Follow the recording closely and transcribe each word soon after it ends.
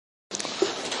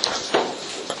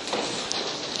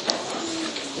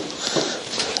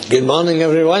Good morning,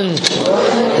 everyone.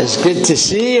 It's good to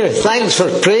see you. Thanks for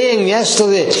praying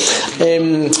yesterday.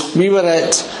 We were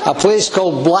at a place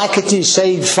called Blackety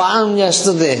Side Farm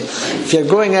yesterday. If you're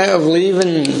going out of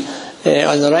Leven,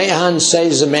 on the right-hand side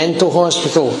is the mental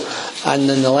hospital,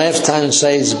 and on the left-hand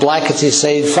side is Blackety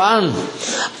Side Farm.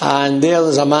 And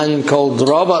there's a man called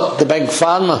Robert, the big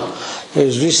farmer,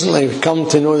 who's recently come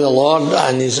to know the Lord,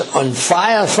 and he's on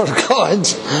fire for God.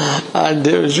 And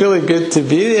it was really good to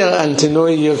be there and to know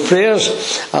your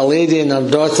prayers. A lady and her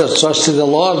daughter trusted the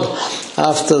Lord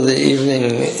after the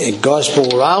evening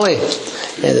gospel rally.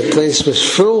 The place was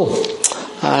full,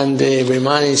 and we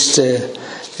managed to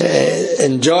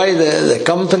enjoy the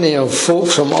company of folk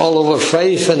from all over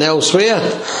Fife and elsewhere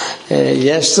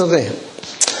yesterday.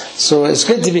 So it's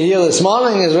good to be here this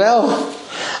morning as well.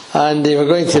 And we're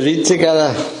going to read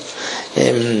together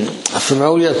a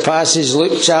familiar passage,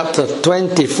 Luke chapter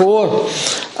 24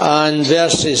 and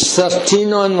verses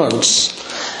 13 onwards.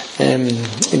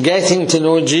 Getting to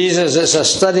know Jesus is a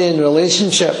study in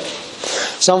relationship.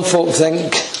 Some folk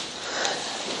think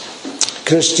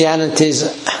Christianity is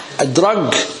a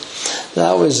drug.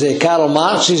 That was Karl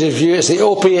Marx's view. It's the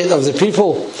opiate of the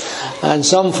people. And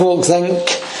some folk think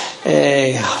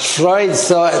Freud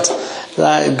thought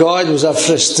that God was a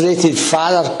frustrated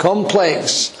father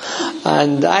complex,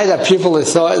 and I had a pupil who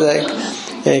thought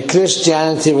that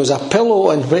Christianity was a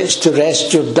pillow on which to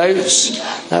rest your doubts.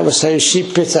 That was how she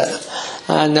put it,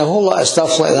 and a whole lot of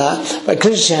stuff like that. But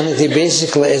Christianity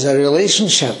basically is a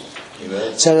relationship.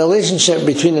 It's a relationship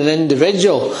between an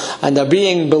individual and a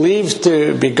being believed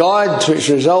to be God, which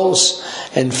results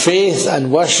in faith and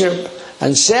worship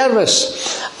and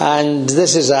service. And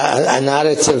this is a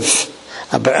narrative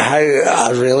about how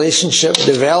a relationship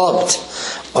developed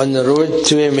on the road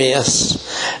to Emmaus.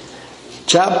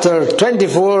 Chapter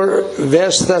 24,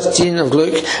 verse 13 of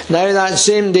Luke. Now that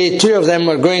same day, two of them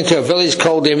were going to a village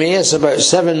called Emmaus, about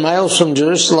 7 miles from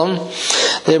Jerusalem.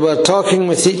 They were talking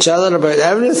with each other about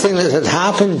everything that had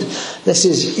happened. This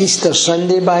is Easter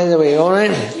Sunday, by the way,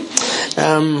 alright?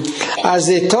 As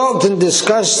they talked and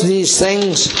discussed these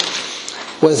things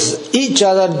with each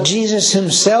other, Jesus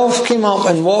himself came up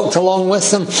and walked along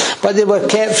with them, but they were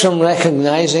kept from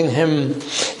recognizing him.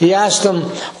 He asked them,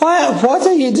 what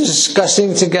are you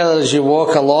discussing together as you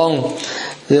walk along?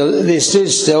 They stood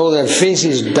still, their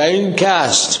faces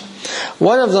downcast.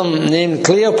 One of them, named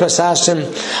Cleopas, asked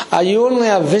him, are you only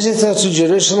a visitor to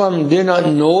Jerusalem? Do you not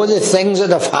know the things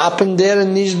that have happened there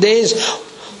in these days?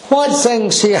 What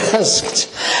things, he asked.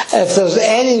 If there's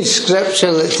any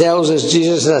scripture that tells us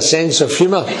Jesus has a sense of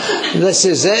humour, this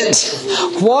is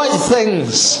it. What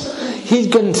things?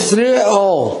 He'd gone through it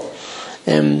all.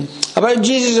 About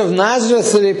Jesus of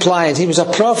Nazareth, they replied, he was a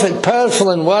prophet, powerful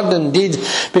in word and deed,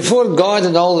 before God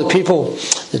and all the people.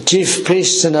 The chief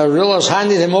priests and our rulers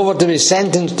handed him over to be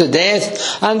sentenced to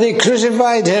death, and they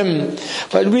crucified him.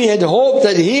 But we had hoped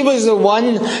that he was the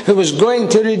one who was going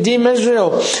to redeem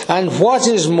Israel. And what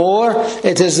is more,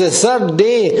 it is the third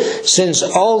day since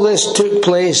all this took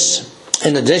place.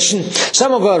 In addition,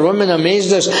 some of our women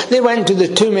amazed us. They went to the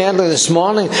tomb early this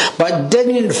morning, but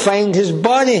didn't find his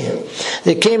body.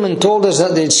 They came and told us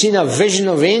that they'd seen a vision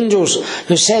of angels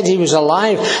who said he was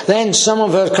alive. Then some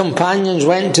of our companions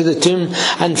went to the tomb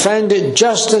and found it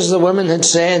just as the women had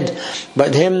said,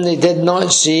 but him they did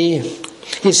not see.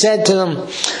 He said to them,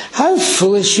 how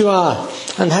foolish you are,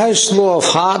 and how slow of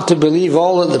heart to believe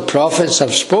all that the prophets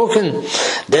have spoken.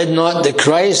 Did not the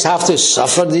Christ have to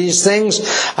suffer these things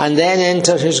and then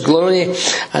enter his glory?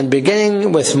 And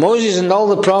beginning with Moses and all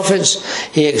the prophets,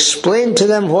 he explained to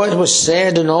them what was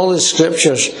said in all the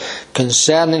scriptures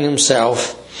concerning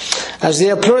himself. As they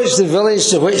approached the village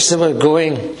to which they were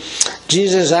going,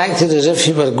 Jesus acted as if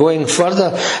he were going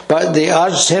further, but they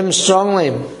urged him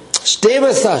strongly, stay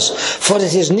with us, for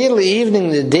it is nearly evening,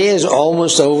 the day is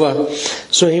almost over.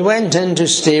 So he went in to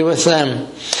stay with them.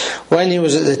 When he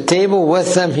was at the table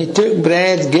with them, he took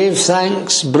bread, gave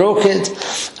thanks, broke it,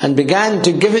 and began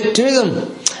to give it to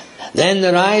them. Then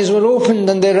their eyes were opened,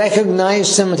 and they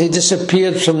recognized him, and he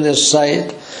disappeared from their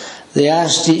sight. They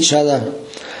asked each other,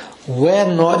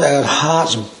 were not our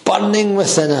hearts burning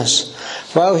within us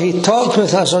while he talked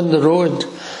with us on the road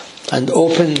and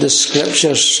opened the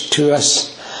scriptures to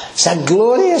us? It's a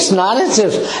glorious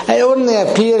narrative. It only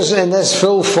appears in this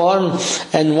full form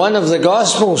in one of the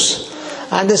Gospels.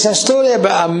 And it's a story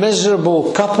about a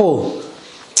miserable couple,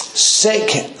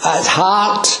 sick at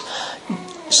heart.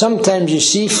 Sometimes you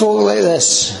see folk like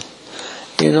this,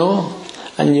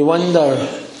 and you wonder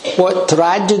what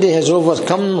tragedy has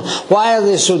overcome them. Why are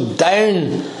they so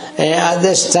down at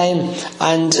this time?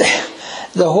 And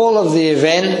the whole of the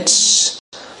events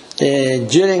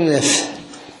during the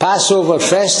Passover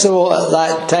festival at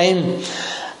that time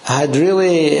had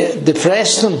really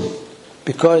depressed them,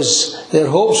 because their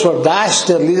hopes were dashed.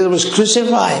 Their leader was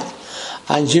crucified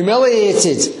and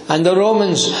humiliated, and the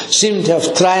Romans seemed to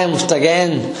have triumphed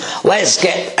again. Let's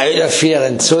get out of here.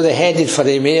 And so they headed for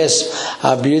Emmaus,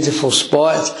 a beautiful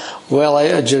spot well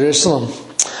out of Jerusalem.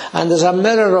 And there's a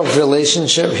mirror of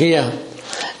relationship here.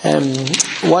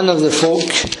 One of the folk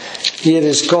here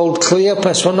is called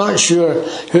Cleopas. We're not sure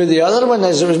who the other one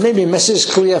is. It was maybe Mrs.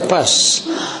 Cleopas.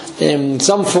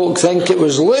 Some folk think it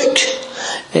was Luke,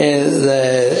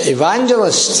 the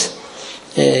evangelist,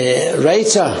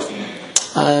 writer,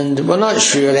 and we're not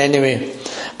sure anyway.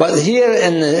 But here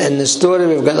in the story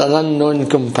we've got an unknown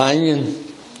companion.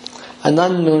 An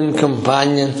unknown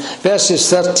companion. Verses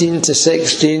 13 to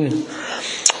 16.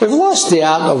 We've lost the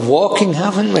art of walking,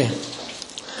 haven't we?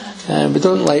 We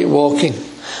don't like walking.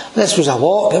 This was a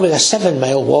walk. It was a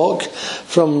 7-mile walk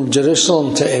from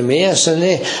Jerusalem to Emmaus, and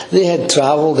they had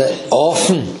travelled it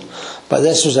often, but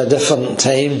this was a different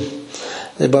time.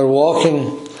 They were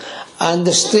walking, and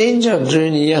the stranger drew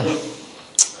near.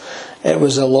 It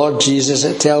was the Lord Jesus,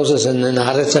 it tells us in the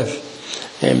narrative.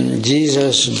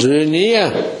 Jesus drew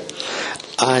near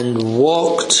and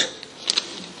walked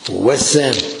with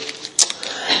them.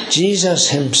 Jesus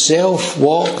himself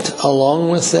walked along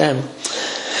with them.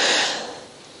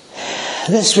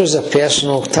 This was a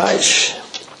personal touch.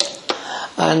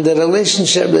 And the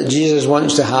relationship that Jesus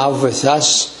wants to have with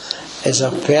us is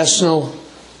a personal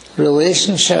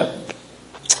relationship.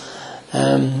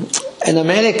 In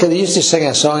America they used to sing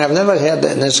a song. I've never heard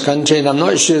it in this country, and I'm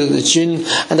not sure of the tune,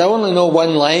 and I only know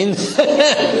one line.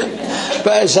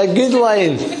 But it's a good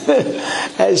line.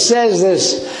 It says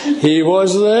this: He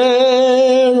was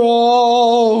there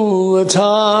all the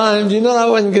time. Do you know that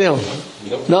one, Graham?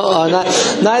 No,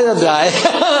 neither do I.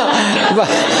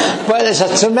 but it's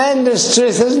a tremendous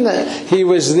truth, isn't it? He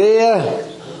was there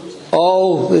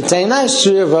all the time. That's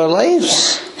true of our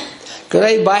lives. Go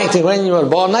right back to when you were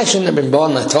born. I shouldn't have been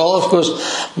born at all, of course.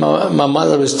 My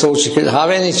mother was told she couldn't have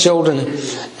any children.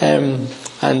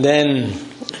 And then,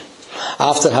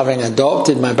 after having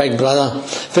adopted my big brother,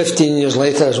 15 years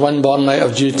later, as one born out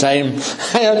of due time,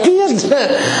 I appeared.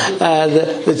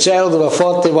 The child of a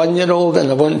 41-year-old,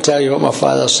 and I won't tell you what my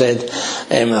father said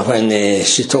when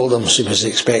she told him she was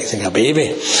expecting a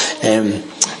baby.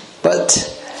 But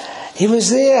he was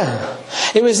there.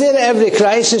 He was there at every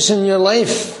crisis in your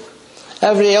life.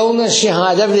 Every illness you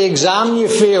had, every exam you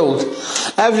failed,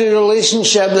 every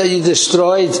relationship that you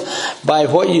destroyed by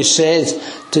what you said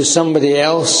to somebody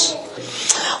else.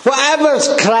 Whatever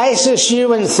crisis you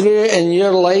went through in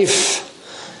your life,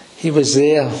 he was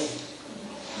there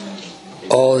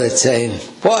all the time.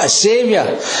 What a saviour.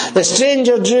 The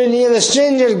stranger drew near, the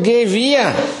stranger gave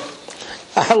ear.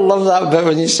 I love that bit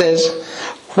when he says,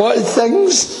 what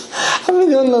things? I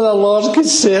mean, only the Lord could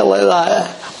say it like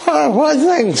that. What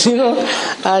things, you know?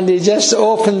 And he just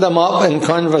opened them up in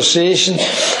conversation,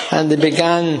 and they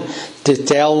began to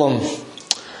tell them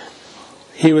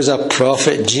he was a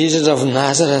prophet, Jesus of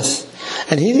Nazareth.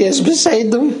 And here he is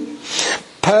beside them,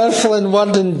 powerful in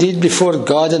word and deed before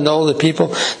God and all the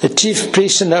people. The chief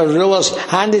priests and our rulers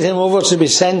handed him over to be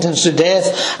sentenced to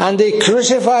death, and they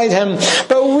crucified him.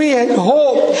 But we had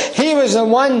hoped he was the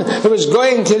one who was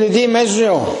going to redeem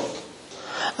Israel.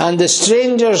 And the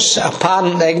stranger's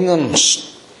apparent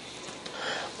ignorance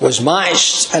was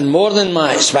matched, and more than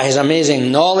matched, by his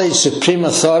amazing knowledge, supreme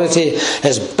authority,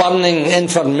 his burning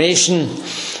information,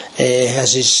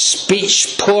 as his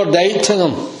speech poured out to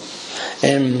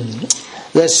them.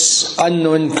 This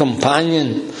unknown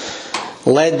companion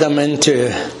led them into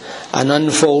an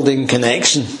unfolding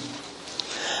connection.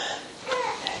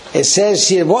 It says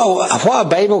here, what a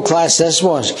Bible class this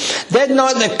was. Did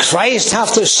not the Christ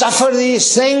have to suffer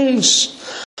these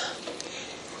things?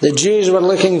 The Jews were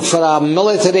looking for a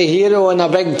military hero in a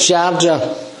big charger,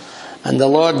 and the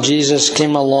Lord Jesus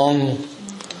came along,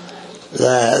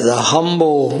 the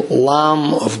humble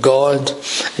Lamb of God.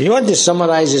 If you want to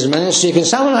summarise his ministry, you can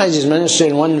summarise his ministry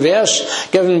in one verse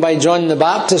given by John the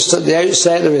Baptist at the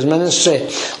outset of his ministry.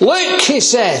 Look, he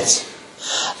said,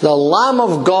 the Lamb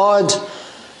of God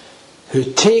who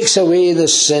takes away the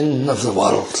sin of the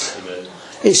world. Amen.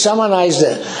 He summarised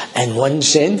it in one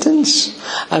sentence.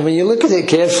 And when you look at it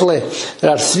carefully, there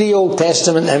are 3 Old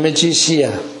Testament images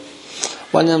here.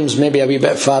 One of them's maybe a wee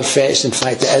bit far-fetched. In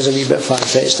fact, it is a wee bit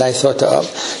far-fetched. I thought it up.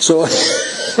 So,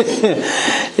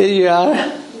 here you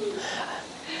are.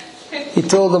 He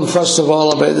told them first of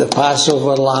all about the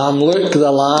Passover lamb. Look,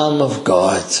 the Lamb of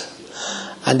God.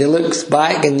 And he looked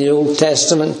back in the Old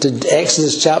Testament to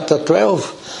Exodus chapter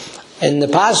 12. In the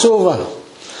Passover,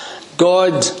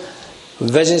 God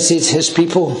visited his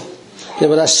people. They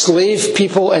were a slave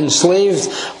people, enslaved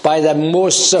by the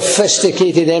most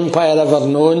sophisticated empire ever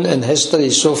known in history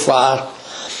so far.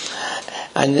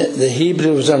 And the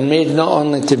Hebrews are made not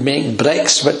only to make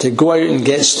bricks, but to go out and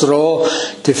get straw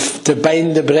to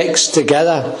bind the bricks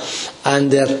together.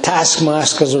 And their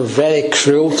taskmasters were very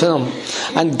cruel to them.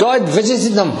 And God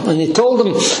visited them, and he told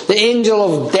them the angel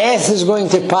of death is going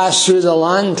to pass through the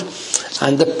land.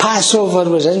 And the Passover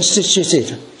was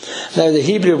instituted. Now the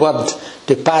Hebrew word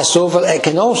to pass over, it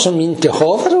can also mean to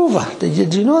hover over.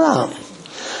 Did you know that?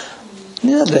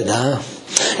 Neither did I.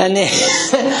 And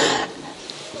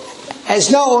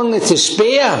it's not only to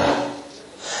spare,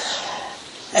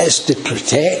 it's to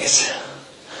protect.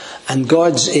 And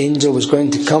God's angel was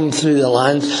going to come through the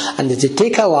land, and they had to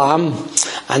take a lamb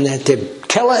and they had to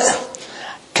kill it,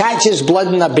 catch his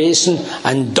blood in a basin,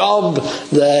 and daub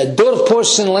the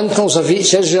doorposts and lintels of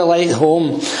each Israelite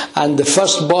home, and the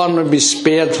firstborn would be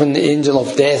spared when the angel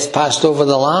of death passed over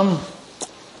the lamb,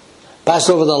 passed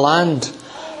over the land.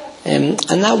 And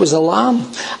that was the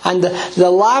lamb. And the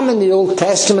lamb in the Old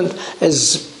Testament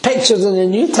is pictured in the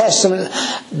New Testament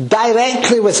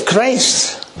directly with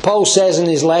Christ. Paul says in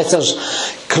his letters,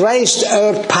 Christ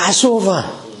our Passover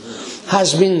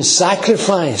has been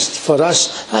sacrificed for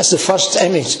us. That's the first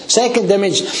image. Second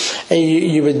image,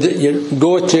 you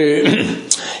go to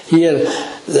here,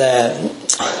 the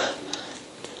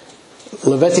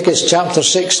Leviticus chapter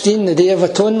 16, the Day of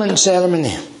Atonement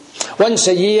ceremony. Once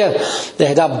a year, they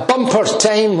had a bumper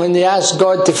time when they asked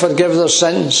God to forgive their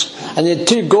sins. And they had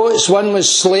 2 goats. One was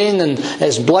slain and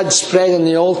its blood spread on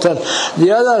the altar.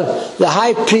 The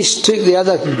high priest took the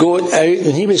other goat out,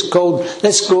 and this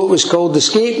goat was called the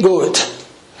scapegoat.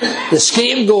 The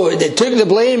scapegoat that took the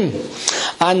blame.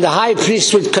 And the high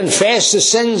priest would confess the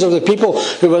sins of the people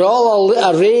who were all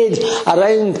arrayed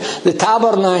around the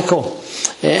tabernacle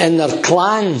in their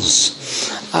clans.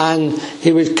 And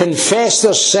he would confess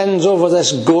their sins over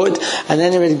this goat, and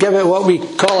then he would give it what we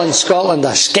call in Scotland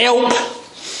a scalp,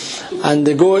 and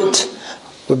the goat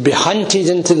would be hunted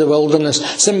into the wilderness,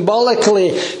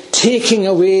 symbolically taking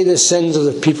away the sins of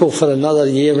the people for another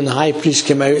year. When the high priest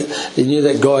came out, they knew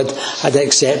that God had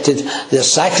accepted their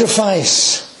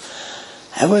sacrifice.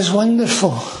 It was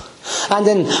wonderful. And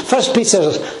in 1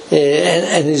 Peter,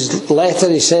 in his letter,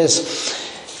 he says,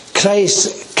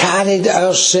 Christ carried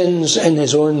our sins in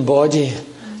his own body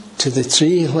to the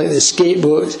tree, like the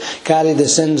scapegoat carried the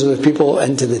sins of the people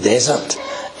into the desert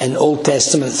in Old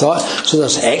Testament thought. So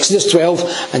there's Exodus 12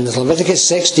 and there's Leviticus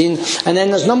 16, and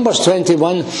then there's Numbers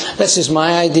 21. This is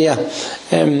my idea.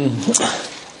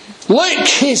 Look,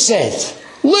 he said,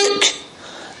 look,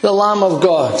 the Lamb of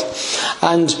God.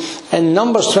 And in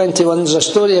Numbers 21 there's a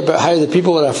story about how the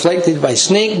people were afflicted by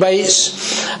snake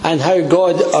bites, and how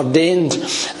God ordained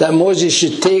that Moses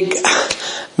should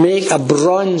make a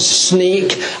bronze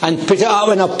snake and put it up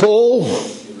on a pole.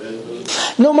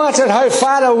 No matter how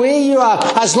far away you are,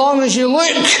 as long as you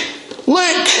look.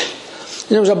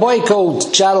 There was a boy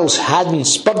called Charles Haddon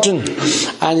Spurgeon,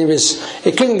 and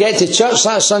he couldn't get to church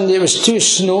that Sunday. It was too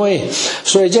snowy,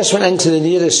 so he just went into the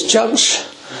nearest church.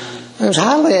 There was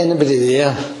hardly anybody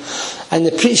there, and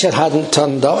the preacher hadn't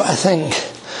turned up, I think.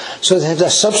 So they had a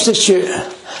substitute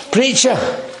preacher,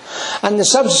 and the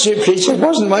substitute preacher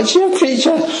wasn't much of a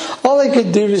preacher. All he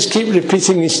could do was keep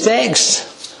repeating his text,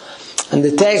 and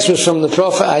the text was from the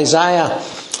prophet Isaiah.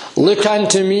 Look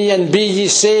unto me and be ye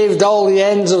saved, all the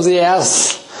ends of the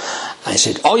earth. I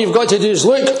said, all you've got to do is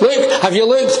look, have you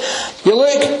looked? You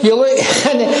look.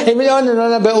 And he went on and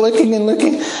on about looking.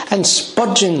 And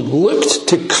Spurgeon looked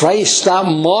to Christ that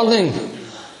morning.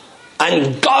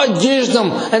 And God used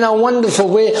him in a wonderful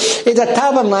way. He had a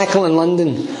tabernacle in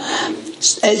London.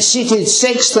 It seated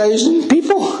 6,000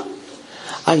 people.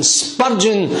 And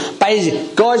Spurgeon,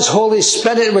 by God's Holy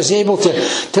Spirit, was able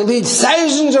to lead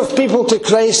thousands of people to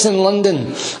Christ in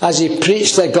London as he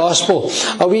preached the gospel.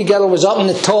 A wee girl was up in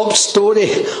the top story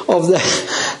of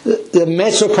the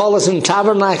Metropolitan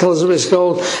Tabernacle, as it was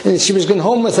called, and she was going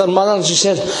home with her mother, and she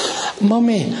said,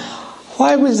 Mummy,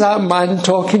 why was that man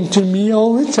talking to me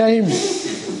all the time?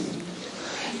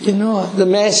 You know, the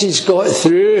message got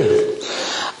through.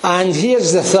 And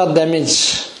here's the third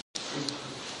image.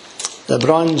 The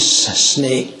bronze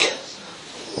snake.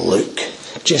 Look.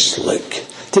 Just look.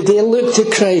 Did they look to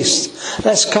Christ?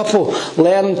 This couple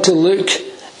learned to look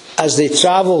as they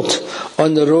travelled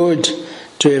on the road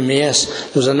to Emmaus.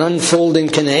 There was an unfolding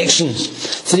connection.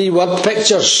 3 word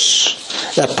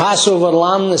pictures. The Passover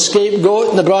lamb, the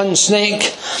scapegoat, and the bronze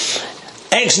snake.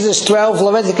 Exodus 12,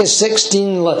 Leviticus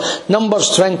 16,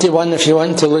 Numbers 21, if you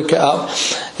want to look it up.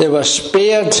 They were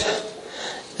spared.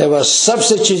 They were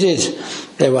substituted,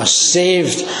 they were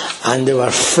saved, and they were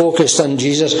focused on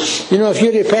Jesus. You know, if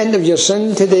you repent of your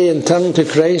sin today and turn to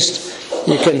Christ,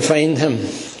 you can find Him.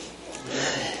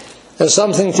 There's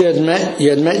something to admit.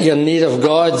 You admit your need of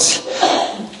God.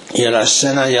 You're a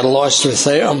sinner, you're lost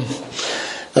without Him.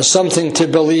 There's something to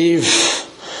believe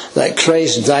that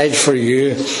Christ died for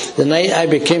you. The night I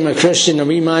became a Christian, a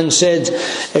wee man said,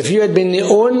 if you had been the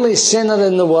only sinner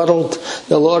in the world,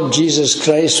 the Lord Jesus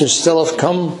Christ would still have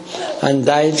come and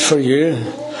died for you.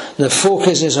 The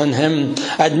focus is on Him.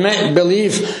 Admit,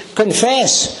 believe,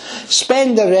 confess.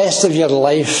 Spend the rest of your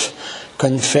life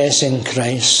confessing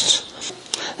Christ.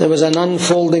 There was an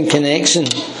unfolding connection.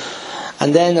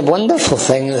 And then the wonderful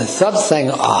thing, the third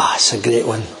thing, it's a great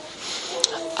one.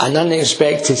 An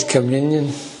unexpected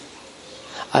communion.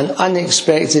 An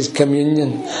unexpected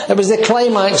communion. It was the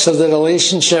climax of the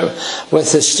relationship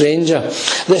with the stranger.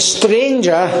 The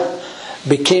stranger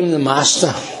became the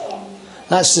master.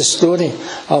 That's the story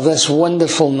of this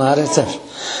wonderful narrative.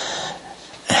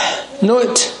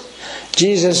 Note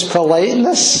Jesus'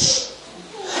 politeness.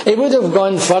 He would have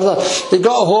gone further. They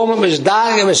got home, it was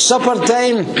dark, it was supper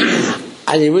time,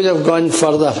 and he would have gone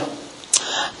further.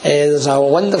 There's a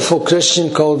wonderful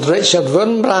Christian called Richard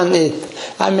Wurmbrand.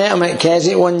 I met him at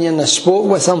Keswick one year and I spoke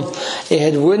with him. He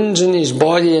had wounds in his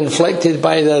body inflicted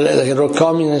by the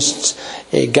communist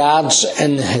guards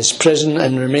in his prison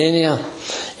in Romania.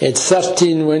 He had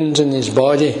 13 wounds in his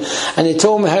body. And he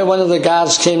told me how one of the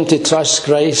guards came to trust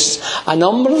Christ. A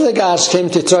number of the guards came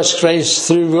to trust Christ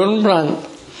through Wurmbrand.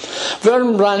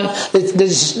 Wurmbrand,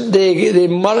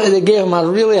 they gave him a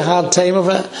really hard time of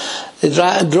it. They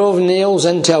drove nails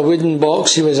into a wooden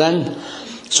box he was in,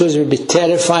 so he would be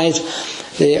terrified.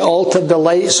 They altered the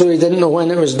light so he didn't know when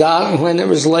it was dark and when it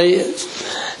was light.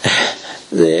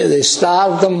 They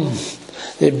starved him.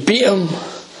 They beat him.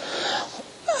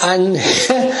 And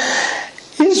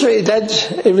here's what he did.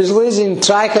 He was losing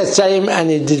track of time and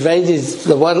he divided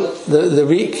the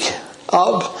week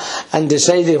up and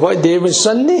decided what day was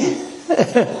Sunday.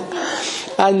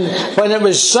 And when it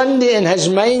was Sunday in his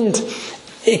mind,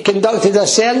 he conducted a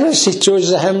service. He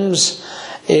chose the hymns.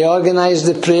 He organised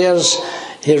the prayers.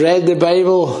 He read the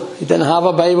Bible. He didn't have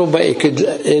a Bible, but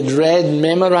he'd read and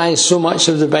memorised so much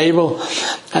of the Bible.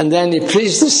 And then he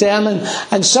preached the sermon.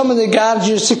 And some of the guards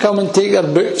used to come and take their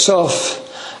boots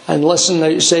off and listen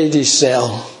outside his cell.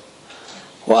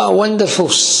 What a wonderful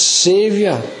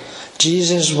Saviour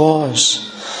Jesus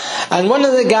was. And one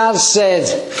of the guards said,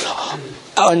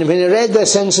 when he read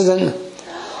this incident,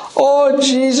 "Oh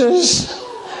Jesus,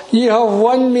 you have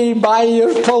won me by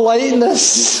your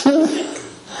politeness."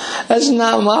 Isn't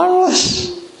that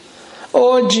marvellous?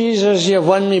 Oh Jesus, you've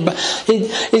won me by...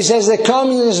 He says the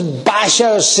communists bash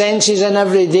our senses in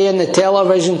every day on the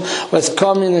television with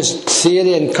communist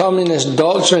theory and communist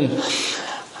doctrine.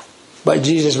 But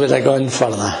Jesus would have gone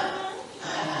further.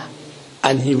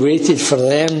 And he waited for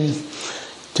them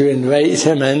to invite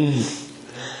him in.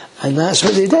 And that's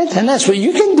what they did. And that's what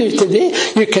you can do today.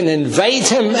 You can invite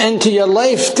him into your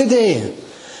life today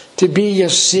to be your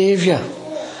Saviour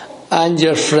and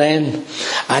your friend.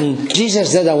 And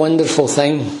Jesus did a wonderful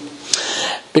thing,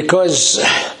 because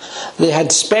they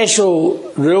had special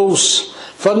rules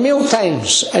for meal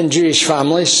times in Jewish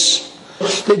families.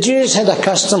 The Jews had a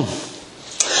custom.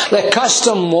 The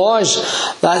custom was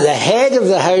that the head of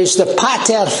the house, the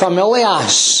pater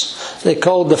familias, they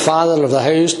called the father of the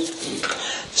house,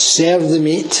 served the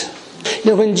meat.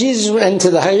 You know, when Jesus went into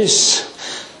the house,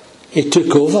 he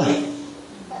took over.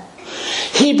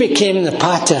 He became the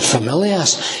pater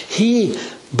familias. He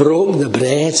broke the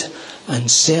bread and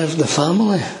served the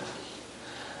family.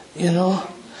 You know.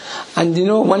 And you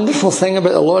know, a wonderful thing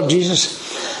about the Lord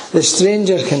Jesus, the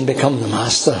stranger can become the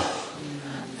master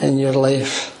in your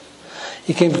life.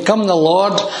 He can become the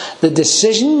Lord, the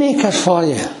decision maker for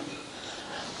you.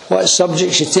 What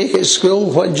subjects you take at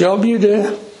school, what job you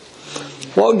do,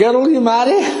 what girl you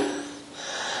marry.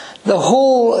 The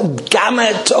whole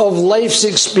gamut of life's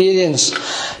experience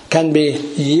can be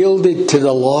yielded to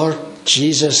the Lord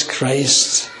Jesus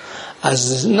Christ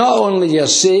as not only your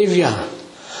Saviour,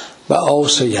 but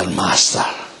also your Master,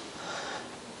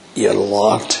 your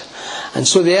Lord. And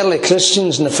so the early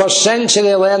Christians in the first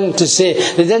century learned to say,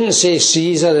 they didn't say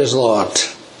Caesar is Lord.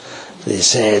 They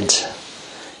said,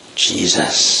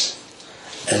 Jesus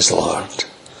is Lord.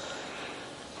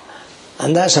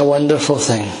 And that's a wonderful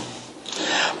thing.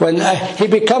 When he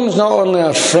becomes not only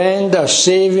our friend, our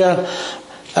Saviour,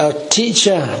 our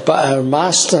teacher, but our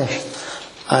Master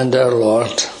and our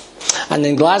Lord. And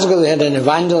in Glasgow they had an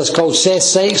evangelist called Seth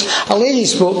Sykes. A lady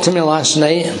spoke to me last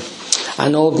night,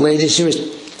 an old lady. She was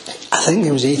I think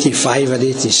he was 85 or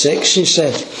 86, she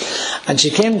said. And she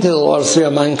came to the Lord through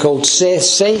a man called Seth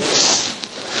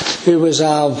Sykes, who was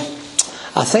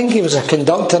I think he was a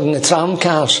conductor in the tram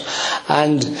cars.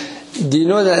 And do you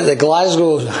know that the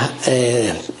Glasgow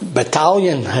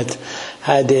battalion had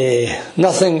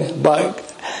nothing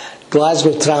but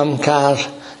Glasgow tram car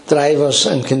drivers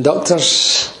and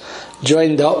conductors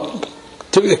joined up,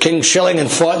 took the King's Shilling and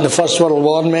fought in the First World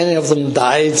War. Many of them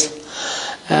died.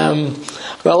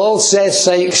 Well, old Seth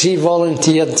Sykes, he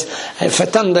volunteered. If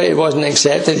it turned out he wasn't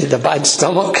accepted, he had a bad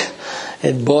stomach.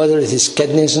 It bothered his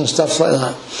kidneys and stuff like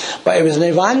that. But he was an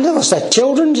evangelist, a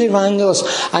children's evangelist.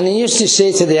 And he used to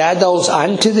say to the adults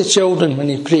and to the children when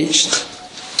he preached,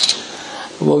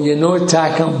 "Will you not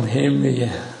take him home with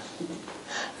you?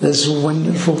 This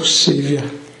wonderful Saviour.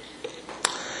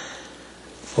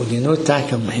 Will you not take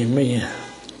him home with you?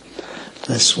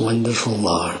 This wonderful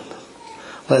Lord."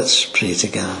 Let's pray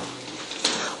together.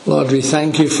 Lord, we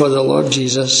thank you for the Lord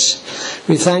Jesus.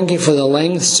 We thank you for the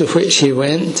lengths to which he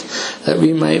went, that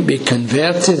we might be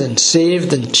converted and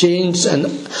saved and changed and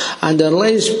our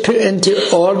lives put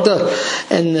into order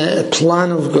in the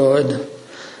plan of God.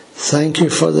 Thank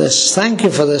you for this. Thank you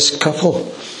for this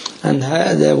couple and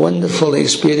how the wonderful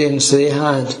experience they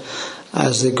had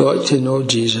as they got to know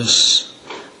Jesus.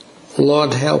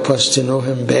 Lord, help us to know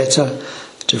him better,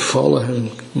 to follow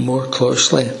him more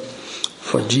closely.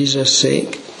 For Jesus'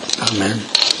 sake, amen.